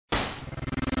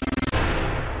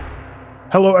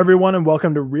Hello, everyone, and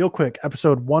welcome to ReelQuick,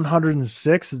 episode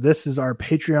 106. This is our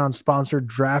Patreon-sponsored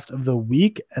draft of the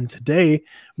week, and today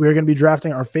we are going to be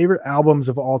drafting our favorite albums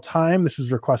of all time. This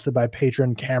was requested by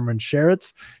patron Cameron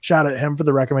Sheritz. Shout out to him for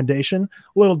the recommendation.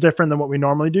 A little different than what we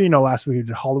normally do. You know, last week we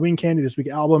did Halloween candy, this week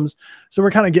albums. So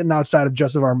we're kind of getting outside of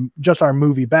just our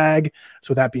movie bag.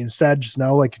 So with that being said, just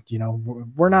know,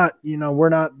 we're not,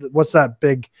 what's that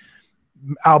big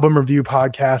album review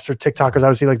podcast or TikTokers? I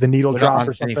would see like the Needle Drop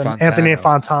or something. Anthony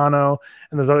Fontano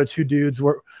and those other two dudes.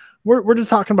 We're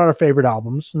just talking about our favorite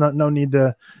albums. No need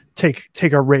to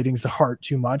take our ratings to heart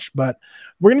too much, but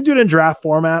we're gonna do it in draft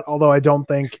format. Although I don't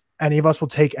think any of us will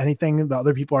take anything the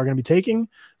other people are gonna be taking.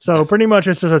 So pretty much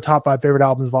it's just our top 5 favorite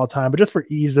albums of all time. But just for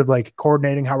ease of like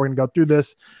coordinating how we're gonna go through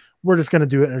this, we're just gonna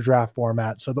do it in a draft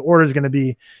format. So the order is gonna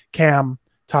be Cam,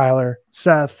 Tyler,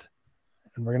 Seth.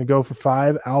 And we're going to go for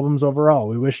 5 albums overall.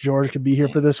 We wish George could be here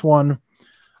for this one,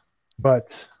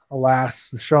 but alas,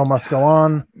 the show must go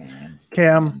on.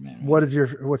 Cam, what's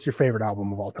your favorite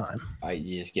album of all time?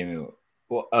 You just give me.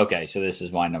 Well, okay, so this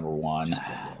is my number one.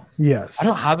 Yes, I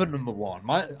don't have a number one.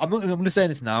 I'm going to say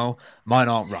this now. Mine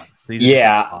aren't right.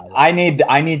 Yeah, I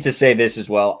need to say this as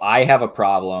well. I have a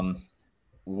problem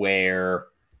where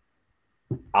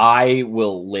I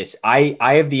will listen. I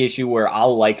have the issue where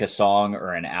I'll like a song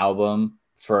or an album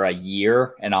for a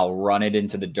year and I'll run it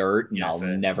into the dirt and I'll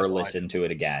never listen to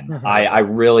it again. Mm-hmm. I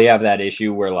really have that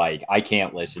issue where like I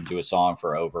can't listen to a song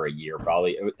for over a year.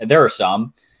 Probably there are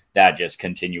some that just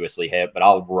continuously hit, but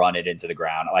I'll run it into the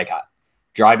ground. Like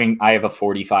driving, I have a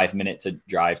 45-minute to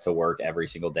drive to work every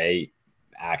single day,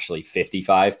 actually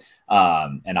 55.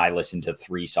 And I listened to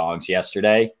 3 songs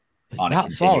yesterday on a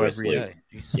continuous loop.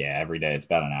 Yeah, every day. It's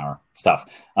about an hour. It's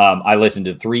tough. I listened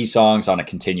to 3 songs on a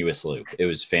continuous loop. It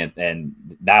was and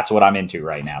that's what I'm into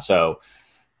right now. So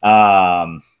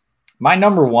my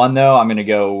number one, though, I'm going to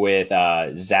go with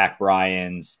Zach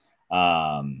Bryan's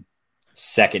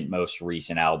second most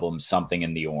recent album, Something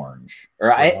in the Orange.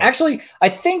 Or I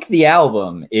think the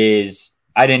album is,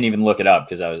 I didn't even look it up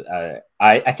because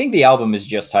I think the album is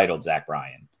just titled Zach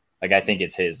Bryan. Like, I think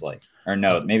it's his, like, or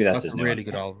no, maybe that's his a new really one.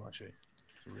 good album, actually.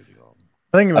 It's a really good album.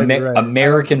 I think you might be right.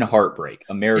 American Heartbreak.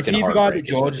 American Is he the Heartbreak. guy that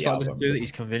George is starting to do that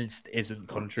he's convinced isn't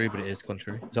country, but it is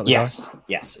country? Is that the Yes. guy?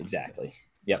 Yes, exactly.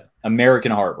 Yep.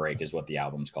 American Heartbreak is what the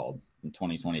album's called in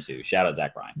 2022. Shout out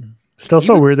Zach Bryan. Still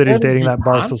so weird that he's dating that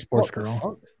Barstool Sports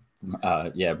girl.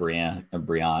 Yeah, Brianna.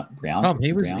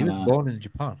 He was born in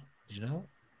Japan. Did you know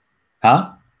that?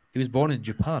 Huh? He was born in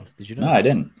Japan. Did you know? No, I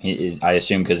didn't. I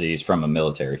assume because he's from a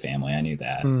military family. I knew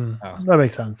that. That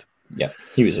makes sense. Yeah,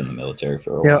 he was in the military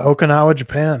for a while. Yeah, Okinawa,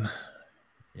 Japan.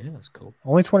 Yeah, that's cool.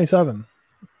 Only 27.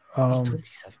 He's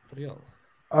 27. Pretty old.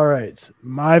 All right.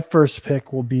 My first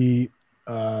pick will be,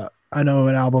 I know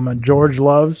an album that George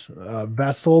loves,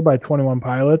 Vessel by 21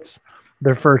 Pilots,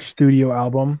 their first studio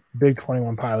album. Big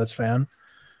 21 Pilots fan.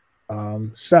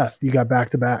 Seth, you got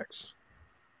back-to-backs.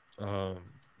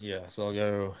 Yeah, so I'll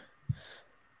go.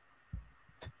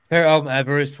 Favorite album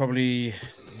ever is probably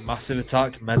Massive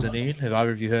Attack, Mezzanine. Have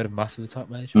either of you heard of Massive Attack,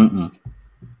 mate?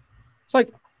 It's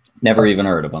like never even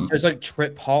heard of them. It's like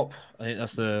trip hop. I think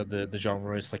that's the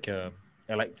genre. It's like a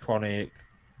electronic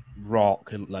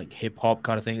rock, like hip hop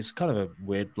kind of thing. It's kind of a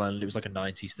weird blend. It was like a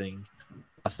 90s thing.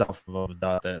 I started from mom and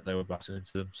dad that they were massive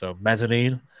into them. So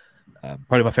Mezzanine,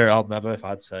 probably my favorite album ever. If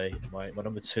I'd say my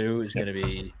number 2 is going to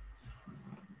be.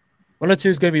 1 or 2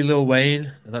 is going to be Lil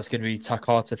Wayne, and that's going to be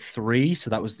Takata 3. So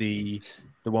that was the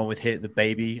one with Hit the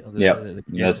Baby.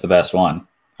 That's the best one.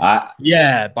 I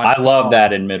love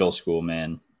that in middle school,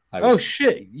 man. Oh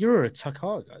shit, you're a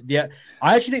Takata guy. Yeah,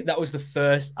 I actually think that was the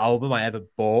first album I ever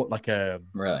bought.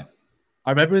 Really, I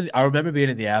remember being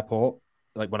in the airport,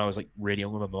 like when I was like really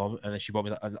young with my mom, and then she bought me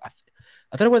that.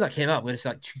 I don't know when that came out. When it's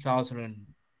like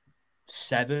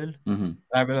 2007. I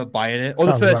remember buying it. Or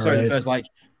the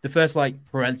first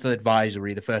Parental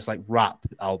Advisory, the first like rap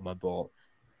album I bought.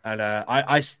 And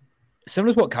I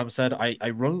similar to what Cam said,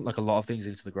 I run like a lot of things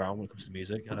into the ground when it comes to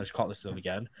music, and I just can't listen to them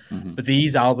again. But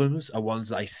these albums are ones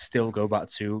that I still go back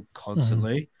to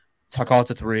constantly.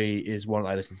 Takata 3 is one that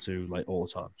I listen to like all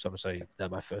the time. So I'm gonna say they're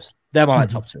my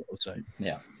top 2, I would say.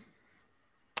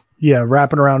 Yeah,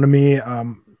 wrapping around to me.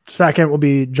 Second will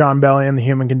be John Bellion, The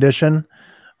Human Condition.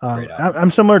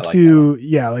 I'm similar to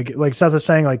like Seth was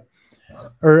saying, like,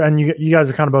 and you guys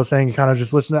are kind of both saying you kind of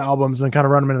just listen to albums and then kind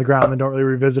of run them into the ground and don't really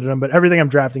revisit them. But everything I'm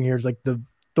drafting here is like the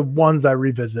ones I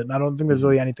revisit, and I don't think there's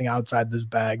really anything outside this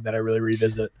bag that I really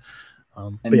revisit.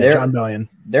 John Bellion.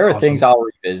 There are things I'll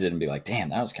revisit and be like, damn,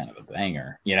 that was kind of a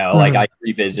banger. Like I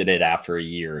revisit it after a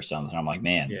year or something. I'm like,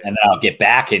 man, and then I'll get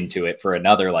back into it for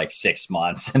another like 6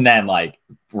 months and then like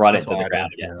run it to the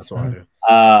ground again. Yeah, that's what I do.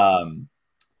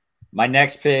 My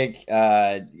next pick,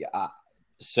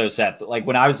 so Seth, like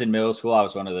when I was in middle school, I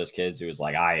was one of those kids who was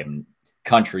like,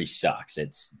 country sucks.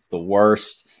 It's the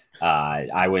worst.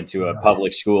 I went to a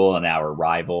public school, and our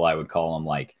rival, I would call them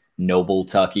like Noble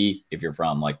Tucky. If you're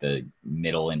from like the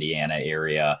middle Indiana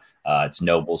area, it's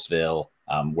Noblesville,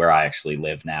 where I actually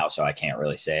live now. So I can't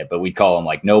really say it, but we'd call them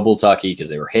like Noble Tucky because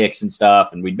they were Hicks and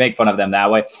stuff. And we'd make fun of them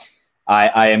that way.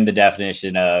 I am the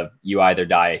definition of you either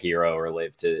die a hero or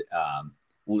live to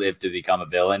become a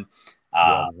villain.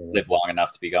 Live long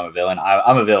enough to become a villain.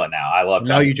 I'm a villain now. I love.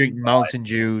 Now you drink Mountain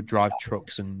Dew, drive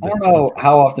trucks, and I don't know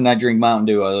how often I drink Mountain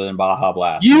Dew other than Baja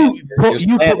Blast.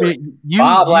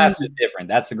 Baja Blast is different.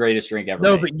 That's the greatest drink ever.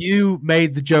 No, but you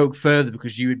made the joke further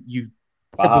because you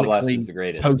Baja Blast is the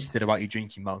greatest. Posted about you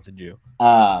drinking Mountain Dew.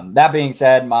 That being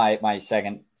said, my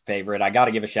second favorite, I got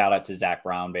to give a shout out to Zac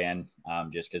Brown Band,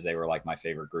 just because they were like my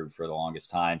favorite group for the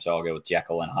longest time. So I'll go with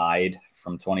Jekyll and Hyde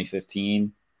from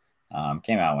 2015.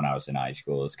 Came out when I was in high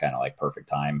school. It's kind of like perfect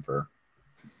time for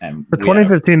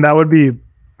 2015.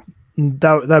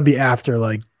 That'd be after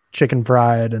like Chicken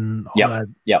Fried and all that.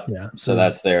 Yep. Yeah. So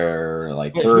that's their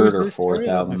like third or fourth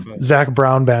album. Zac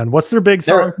Brown Band. What's their big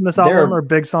song from this album, or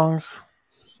big songs?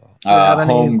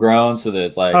 Homegrown. So that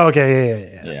it's like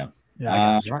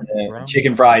yeah.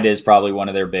 Chicken Fried is probably one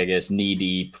of their biggest. Knee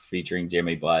Deep featuring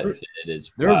Jimmy Butt. It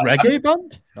is. They're a reggae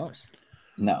band. Nice.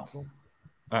 No.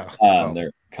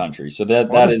 They're country. So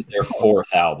that is their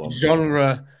fourth album.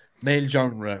 Main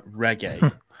genre,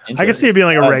 reggae. I can see it being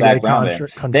like a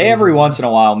reggae country. They every once in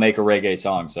a while make a reggae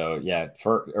song. So yeah,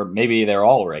 or maybe they're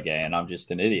all reggae and I'm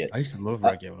just an idiot. I used to love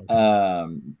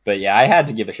reggae. But yeah, I had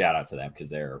to give a shout out to them because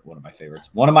they're one of my favorites.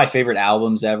 One of my favorite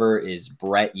albums ever is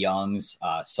Brett Young's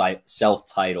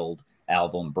self-titled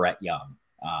album, Brett Young.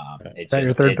 Is that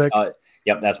your third pick?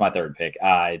 Yep, that's my third pick.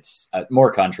 It's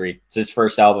more country. It's his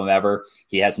first album ever.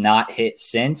 He has not hit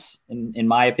since, in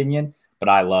my opinion, but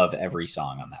I love every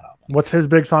song on that album. What's his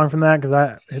big song from that? Because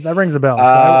that rings a bell.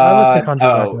 I listen to country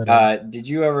back in the day. Did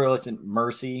you ever listen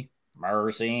Mercy?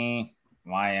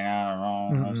 Why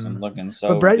I'm looking so.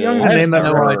 But Brett Young's a name that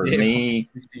for me.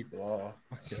 These people are.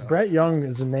 Brett Young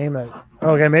is a name that.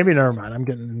 Okay, maybe never mind. I'm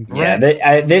getting.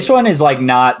 This one is like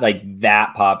not like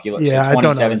that popular. Yeah, so 2017. I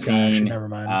don't know this guy, actually, never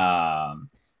mind.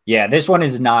 Yeah, this one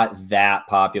is not that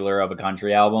popular of a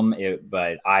country album.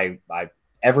 But I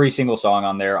every single song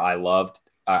on there I love,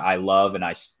 and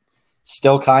I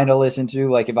still kind of listen to.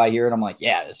 Like if I hear it, I'm like,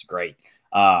 yeah, this is great.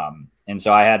 And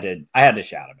so I had to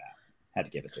shout him out. Had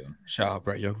to give it to him. Shout out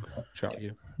Brett Young. Shout out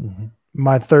you. Mm-hmm.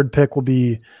 My third pick will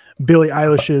be Billie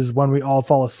Eilish's "When We All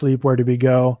Fall Asleep, Where Do We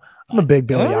Go." I'm a big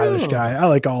Billie Eilish guy. I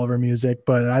like all of her music,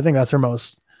 but I think that's her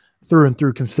most through and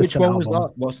through consistent. Which one album. was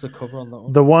that? What's the cover on that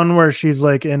one? The one where she's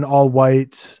like in all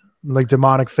white, like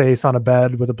demonic face on a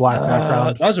bed with a black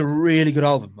background. That was a really good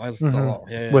album. I listened to a lot.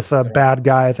 Yeah, with a Bad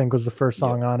Guy, I think was the first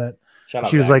song on it. Shout out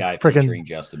she was Bad like Guy freaking featuring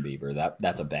Justin Bieber.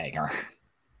 That's a banger.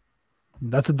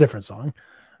 That's a different song.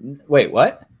 Wait,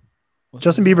 what?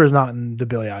 Justin Bieber is not in the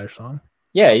Billie Eilish song.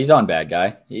 Yeah, he's on Bad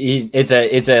Guy. It's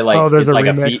a like. Oh, there's it's a like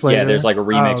remix. Yeah, there's like a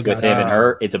remix with him and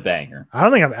her. It's a banger. I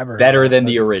don't think I've ever better than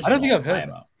the original. I don't think I've heard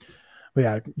that. But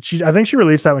yeah, I think she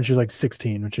released that when she was like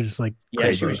 16, which is just like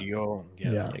crazy. She was young.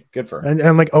 Yeah, good for her.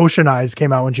 And like Ocean Eyes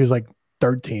came out when she was like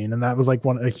 13, and that was like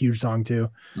a huge song too.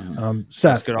 Mm-hmm.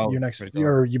 Seth, your next,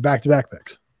 you back-to-back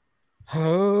picks.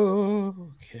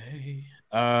 Okay.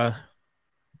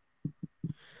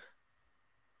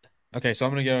 Okay, so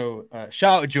I'm gonna go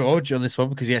shout out to George on this one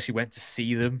because he actually went to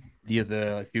see them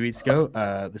a few weeks ago,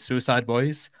 the Suicide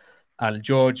Boys, and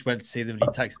George went to see them and he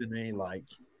texted me like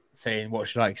saying, "What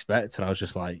should I expect?" And I was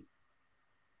just like,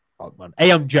 "Oh man,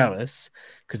 A, I'm jealous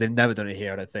because they've never done it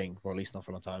here, I don't think, or at least not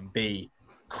for a long time. B,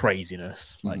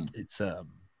 craziness, like it's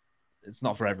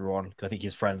not for everyone. Cause I think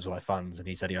his friends were like fans, and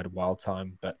he said he had a wild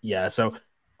time. But yeah, so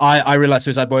I really like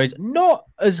Suicide Boys, not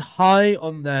as high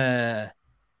on their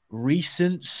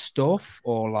recent stuff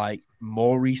or like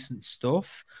more recent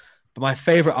stuff, but my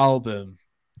favorite album,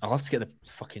 I'll have to get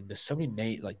there's so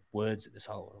many like words in this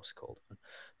album. What's it called?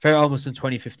 Favorite album was in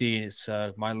 2015. It's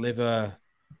My Liver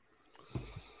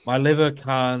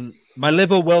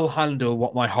Will Handle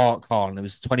What My Heart Can't. It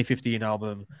was a 2015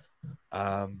 album,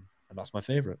 and that's my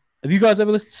favorite. Have you guys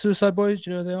ever listened to Suicide Boys?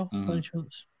 Do you know who they are? By any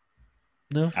chance?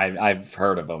 No, I've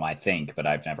heard of them, I think, but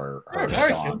I've never heard a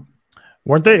song.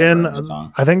 Weren't they in?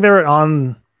 I think they were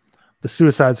on the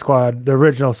Suicide Squad, the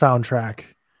original soundtrack.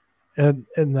 And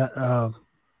that,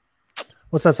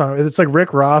 what's that song? It's like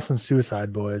Rick Ross and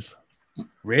Suicide Boys.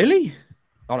 Really?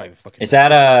 I don't even fucking. Is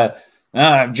that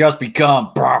I've just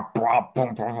become?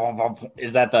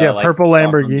 Is that the Purple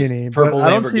Lamborghini? Purple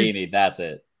Lamborghini. That's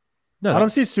it. No, I don't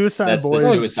see Suicide That's Boys.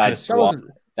 the Suicide Squad.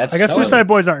 I guess Suicide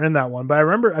Boys aren't in that one, but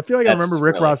I feel like I remember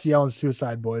Rick Ross yelling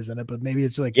Suicide Boys in it, but maybe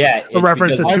it's like a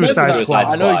reference to Suicide Squad.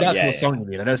 I know exactly what song you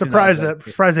mean. I don't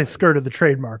surprised they skirted the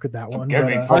trademark with that one. Forgive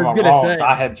me for my wrongs.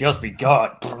 I have just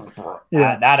begun.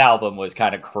 Yeah, that album was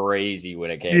kind of crazy when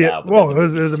it came out. Well, it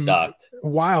was a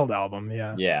wild album.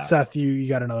 Yeah. Seth, you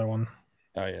got another one.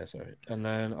 Oh yeah, sorry. And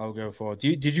then I'll go for.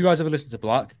 Did you guys ever listen to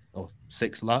Black or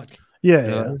Six Lack?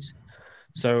 Yeah.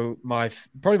 So one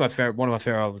of my favorite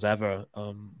albums ever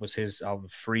was his album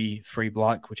Free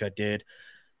Black, which I did.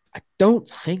 I don't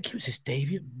think it was his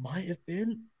debut. It might have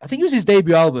been. I think it was his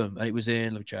debut album, and it was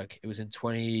in. Let me check. It was in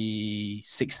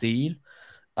 2016.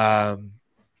 Probably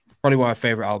one of my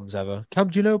favorite albums ever. Cam,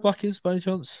 do you know who Black is by any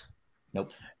chance?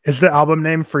 Nope. Is the album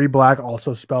name Free Black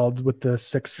also spelled with the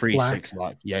six black? Six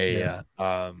Black. Yeah.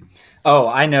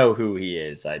 I know who he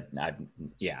is.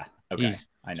 Yeah. Okay.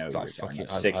 I know like fucking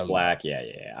Six Black. Yeah.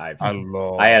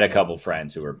 I had a couple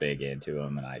friends who were big into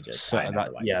him, and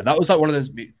that was like one of those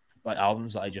like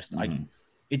albums that I just I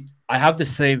have the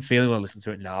same feeling when I listen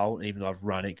to it now, even though I've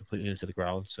ran it completely into the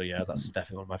ground. So yeah, that's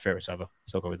definitely one of my favorites ever.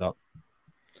 So I'll go with that.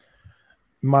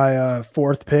 My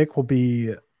fourth pick will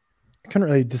be. I couldn't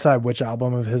really decide which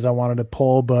album of his I wanted to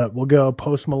pull, but we'll go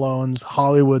Post Malone's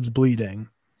Hollywood's Bleeding.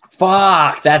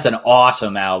 Fuck, that's an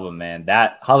awesome album, man.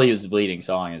 That Hollywood's Bleeding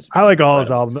song is. I like all his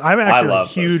albums. I'm actually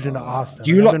huge into Austin.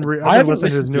 Do you I've been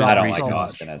listening to his new I album. don't like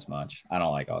Austin as much. I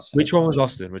don't like Austin. Which one was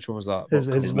Austin? Which one was that?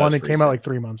 His one that came out like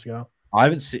 3 months ago. I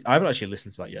haven't actually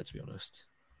listened to that yet, to be honest.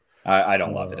 I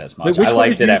don't love it as much. I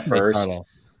liked it at first.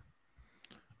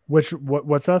 What's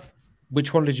that?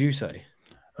 Which one did you say?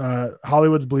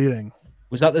 Hollywood's Bleeding.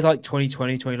 Was that the like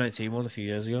 2020, 2019 one a few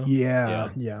years ago? Yeah.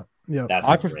 That's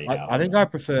I think I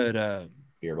preferred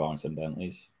Beer Bongs and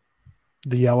Bentleys.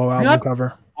 The yellow album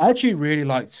cover. I actually really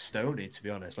liked Stoney, to be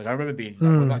honest. Like I remember being I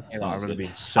remember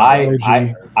being so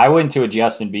I went to a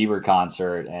Justin Bieber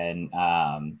concert and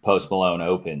Post Malone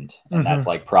opened, and that's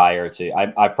like prior to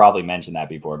I've probably mentioned that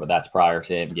before, but that's prior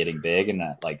to him getting big, and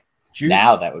that like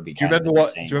now that would be. Do you remember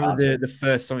the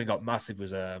first song he got massive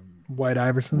was White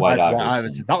Iverson? White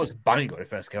Iverson. That was banging when it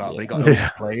first came out, but he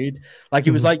got played. Like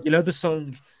it was like, you know, the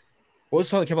song. What was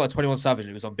the song that came out at 21 Savage?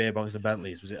 It was on Beer Bongs and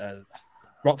Bentleys. Was it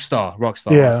Rockstar?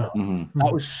 Yeah.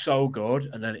 That was so good.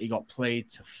 And then he got played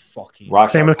to fucking.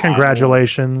 Same with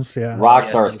Congratulations. Yeah.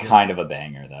 Rockstar is kind of a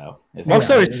banger, though.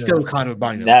 Rockstar is still kind of a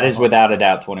banger. That is without a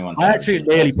doubt 21 Savage. I actually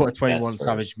nearly put a 21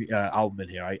 Savage album in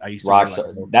here. I used to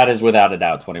Rockstar. That is without a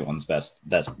doubt 21's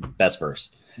best verse.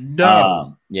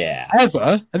 No. Yeah.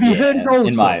 Ever? Have you heard his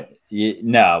old stuff?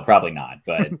 No, probably not.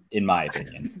 But in my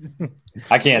opinion,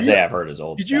 I can't say I've heard his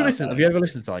old. Did you listen? Have you ever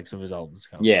listened to like some of his albums?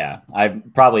 Yeah, I've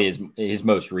probably his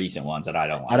most recent ones that I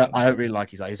don't like. I don't really like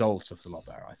his old stuff's a lot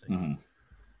better, I think. Mm-hmm.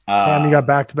 Cam, you got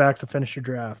back to back to finish your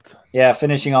draft. Yeah,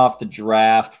 finishing off the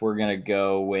draft, we're gonna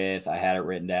go with. I had it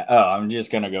written down. Oh, I'm just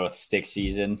gonna go with Stick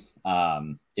Season.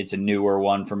 It's a newer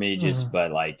one for me,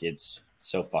 but like it's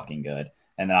so fucking good.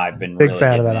 And then I've been big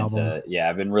fan of that album. Yeah,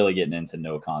 I've been really getting into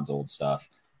No Con's old stuff.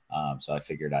 So I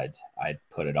figured I'd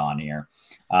put it on here.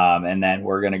 And then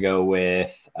we're going to go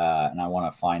with, and I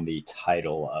want to find the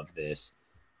title of this.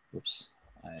 Oops.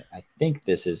 I think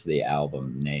this is the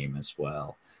album name as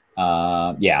well.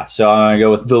 Yeah. So I'm going to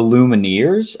go with The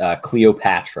Lumineers,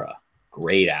 Cleopatra.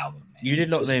 Great album. Man. You did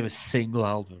not name a single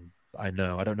album. I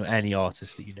know. I don't know any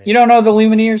artist that you know. You don't know the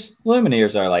Lumineers?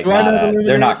 Lumineers are like,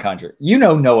 they're not country. You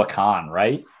know Noah Khan,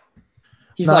 right?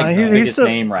 He's like the biggest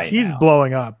name right now. He's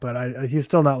blowing up, but he's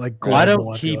still not like global. I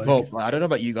don't keep up. I don't know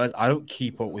about you guys. I don't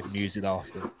keep up with music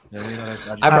often. You know what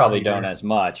I mean? I probably don't as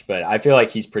much, but I feel like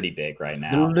he's pretty big right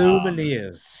now. The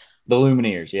Lumineers. The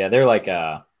Lumineers, yeah, they're like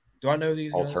do I know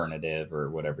these alternative guys? Or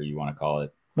whatever you want to call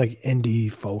it, like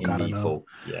indie folk. I don't know. Folk,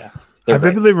 yeah. I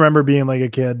vividly remember being like a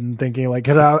kid and thinking like,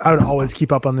 because I would always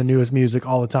keep up on the newest music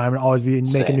all the time and always be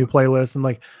making new playlists. And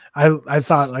like, I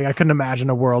thought like I couldn't imagine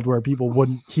a world where people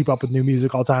wouldn't keep up with new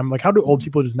music all the time. Like, how do old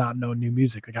people just not know new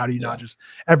music? Like, how do you not just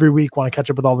every week want to catch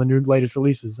up with all the new latest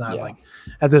releases? And like,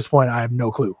 at this point, I have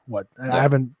no clue what I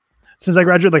haven't since I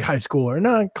graduated like high school or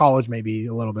not college, maybe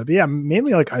a little bit, but yeah,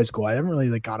 mainly like high school. I haven't really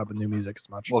like got up with new music as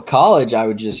much. Well, college, I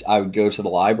would go to the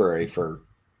library for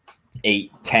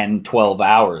 8, 10, 12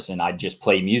 hours and I'd just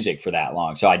play music for that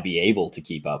long. So I'd be able to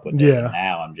keep up with it. Yeah. And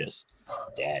now I'm just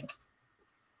dead.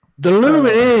 The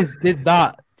Lumineers did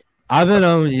that. I've been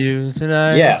on you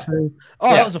tonight. Yeah.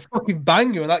 That was a fucking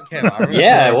banger when that came out.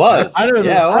 Yeah, it was. I know the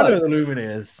Yeah.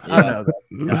 Lumineers. I know that.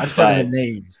 I just don't know the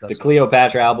names. The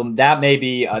Cleopatra album, that may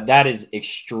be, that is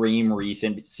extreme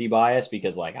recency bias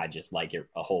because like I just like it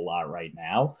a whole lot right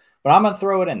now. But I'm going to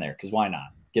throw it in there because why not?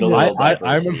 Get a little I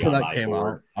diversity remember on that my came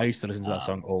board. out. I used to listen to that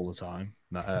song all the time.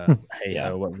 Hey Yeah.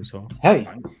 Ho, what was it? Hey,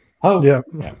 oh Yeah.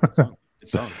 Good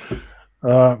song.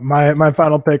 My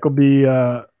final pick will be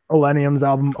Millennium's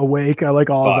album Awake. I like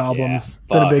all his Fuck albums.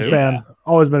 yeah. Been a Fuck big yeah. fan.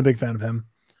 Always been a big fan of him.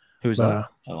 Who's But, that?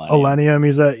 Millennium,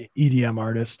 he's a EDM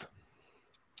artist.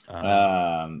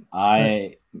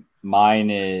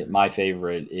 My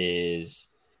favorite is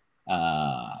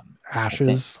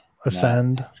Ashes,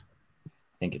 Ascend. I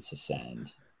think it's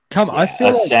Ascend. Cam, Yeah, I feel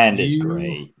Ascend like is you,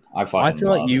 great. I feel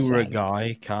like you were a Ascend.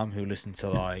 guy, Cam, who listened to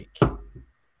like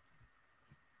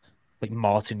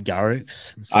Martin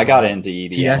Garrix. I got into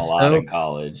EDM a lot in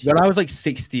college. When I was like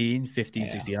 16, 15,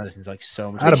 16, I listened to like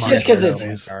so much. It's just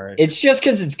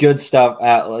because it's good stuff,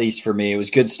 at least for me. It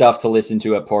was good stuff to listen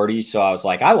to at parties. So I was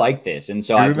like, I like this. And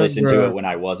so I've listened to it when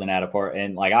I wasn't at a party.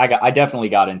 And like I definitely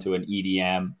got into an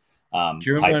EDM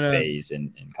type phase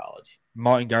in college.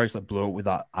 Martin Garrix blew up with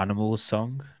that Animals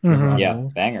song. Mm-hmm. Yeah,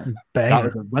 banger.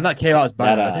 When that came out, it was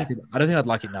banger. I don't think I'd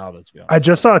like it now, though, to be honest. I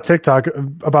just saw a TikTok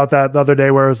about that the other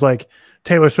day where it was like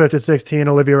Taylor Swift at 16,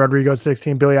 Olivia Rodrigo at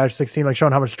 16, Billie Eilish 16, like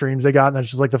showing how much streams they got. And then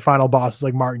it's just like the final boss is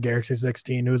like Martin Garrix at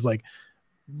 16, who's like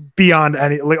beyond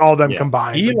any, like all of them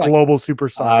combined, global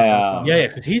superstar. Yeah,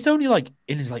 because he's only like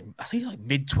in his I think like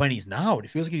mid-20s now, and it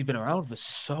feels like he's been around for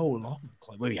so long.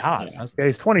 He has. Yeah,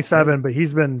 he's 27, but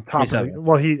he's been top.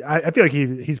 Well, I feel like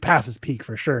he's past his peak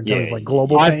for sure in terms of like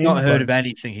global. I've not heard of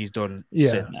anything he's done. Yeah,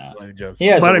 since.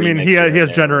 But I mean, he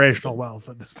has generational wealth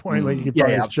at this point. Like you could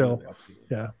probably just chill. Absolutely.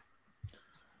 Yeah.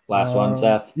 Last one,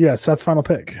 Seth. Yeah, Seth, final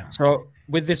pick. So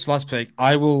with this last pick,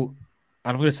 I'm going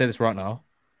to say this right now.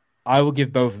 I will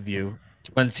give both of you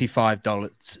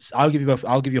 $25. I'll give you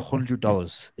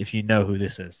 $100 if you know who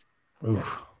this is.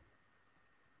 Oof.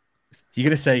 You're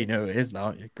gonna say you know who it is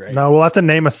now. You're great. No, we'll have to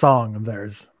name a song of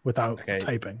theirs without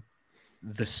typing.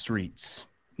 The Streets.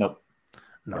 Nope.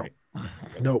 No. Right.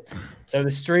 Nope. So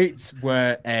the Streets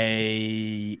were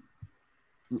an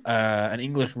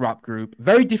English rap group,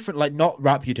 very different, like not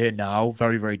rap you'd hear now,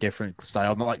 very very different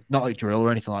style, not like drill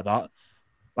or anything like that.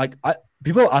 Like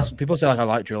people say like I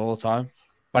like drill all the time,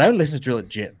 but I don't listen to drill at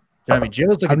gym. You know what I mean?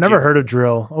 Drill's like I've never heard of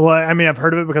drill. Well, I mean, I've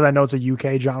heard of it because I know it's a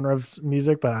UK genre of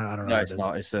music, but I don't know. No, it's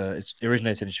not. It's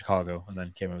originated in Chicago and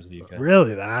then came over to the UK.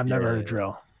 Really? Then I've never heard of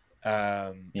drill.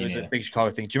 It was a big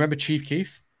Chicago thing. Do you remember Chief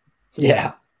Keef?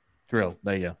 Yeah. Drill.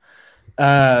 There you go.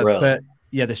 But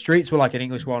yeah, the Streets were like an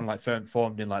English one, like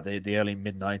formed in like the early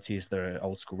mid 90s. They're an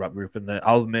old school rap group, and the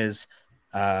album is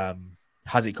Has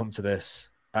It Come to This?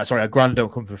 A Grand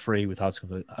Don't Come for Free with How to Come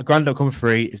to This. A Grand Don't Come for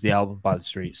Free is the album by the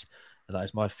Streets, and that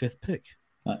is my fifth pick.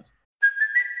 Nice.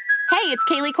 Hey, it's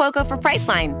Kaylee Cuoco for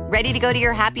Priceline. Ready to go to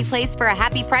your happy place for a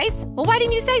happy price? Well, why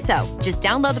didn't you say so? Just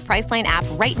download the Priceline app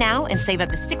right now and save up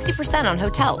to 60% on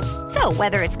hotels. So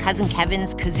whether it's Cousin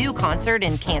Kevin's Kazoo Concert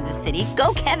in Kansas City,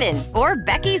 go Kevin, or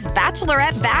Becky's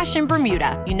Bachelorette Bash in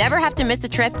Bermuda, you never have to miss a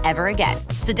trip ever again.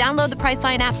 So download the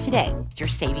Priceline app today. Your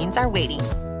savings are waiting.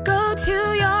 Go to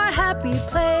your happy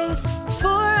place for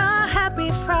a happy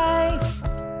price.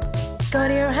 Go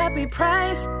to your happy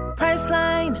price,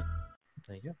 Priceline.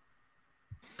 There you go.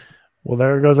 Well,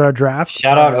 there goes our draft.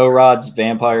 Shout out O-Rod's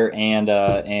Vampire and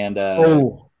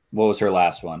what was her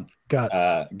last one?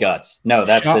 Guts. No,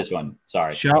 that's this one.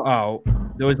 Sorry. Shout out.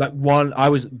 There was like one. I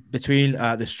was between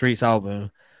the Streets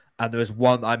album, and there was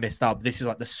one I missed out. This is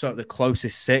like the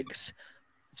closest six.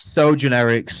 So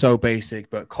generic, so basic,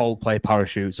 but Coldplay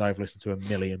Parachutes I've listened to a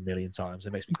million times.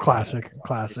 It makes me classic.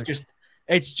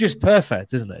 It's just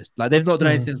perfect, isn't it? Like they've not done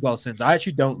anything as well since. I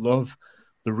actually don't love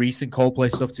the recent Coldplay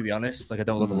stuff, to be honest. Like I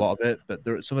don't love a lot of it, but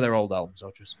some of their old albums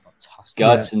are just fantastic.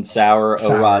 Guts and Sour.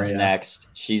 O-Rod's next.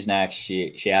 She's next.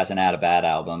 She hasn't had a bad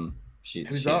album.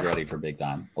 She's ready for big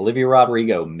time. Olivia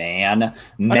Rodrigo, man. I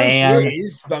know she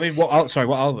is, but I mean, what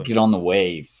album? Get on the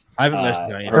wave. I haven't listened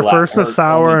to any. Her first was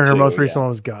Sour, and her most recent one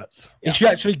was Guts. Is she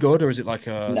actually good, or is it like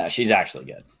a? No, she's actually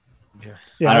good.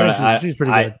 Yeah, I don't know. She's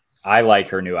pretty good. I like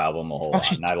her new album a whole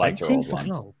lot, and I liked her old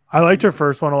one. I liked her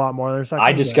first one a lot more than her second.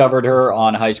 I discovered her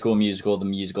on High School Musical,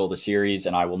 the series,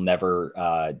 and I will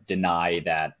never deny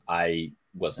that I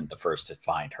wasn't the first to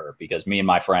find her because me and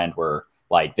my friend were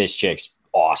like, "This chick's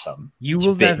awesome." You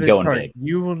will never going big.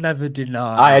 You will never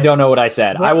deny. I don't know what I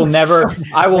said. I will never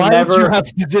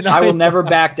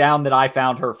back down that I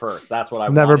found her first. That's what I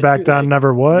never back down.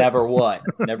 Never what? Never what?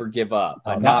 Never give up.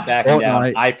 I'm not backing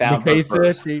down. I found her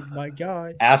first. My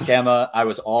guy. Ask Emma. I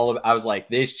was like,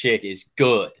 this chick is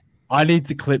good. I need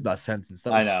to clip that sentence.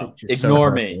 I know.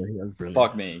 Ignore me.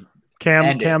 Fuck me.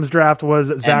 Cam's draft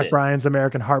was Zach Bryan's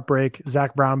American Heartbreak,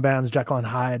 Zach Brown Band's Jekyll and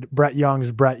Hyde, Brett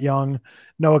Young's Brett Young,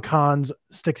 Noah Khan's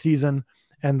Stick Season,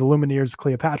 and the Lumineers'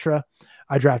 Cleopatra.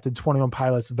 I drafted 21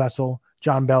 Pilots, Vessel,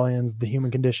 John Bellion's The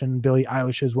Human Condition, Billie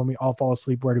Eilish's When We All Fall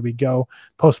Asleep, Where Do We Go,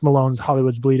 Post Malone's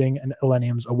Hollywood's Bleeding, and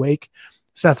Millennium's Awake.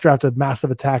 Seth drafted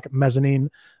Massive Attack, Mezzanine,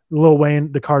 Lil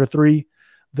Wayne, The Carter 3,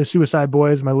 The Suicide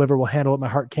Boys, My Liver Will Handle It, My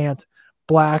Heart Can't,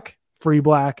 Black, Free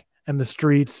Black, and The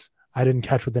Streets. I didn't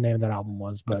catch what the name of that album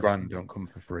was, but The Grand don't come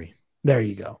for free. There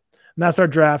you go. And that's our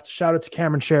draft. Shout out to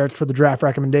Cameron Sherritt for the draft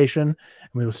recommendation. And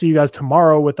we will see you guys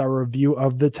tomorrow with our review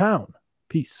of The Town.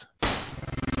 Peace.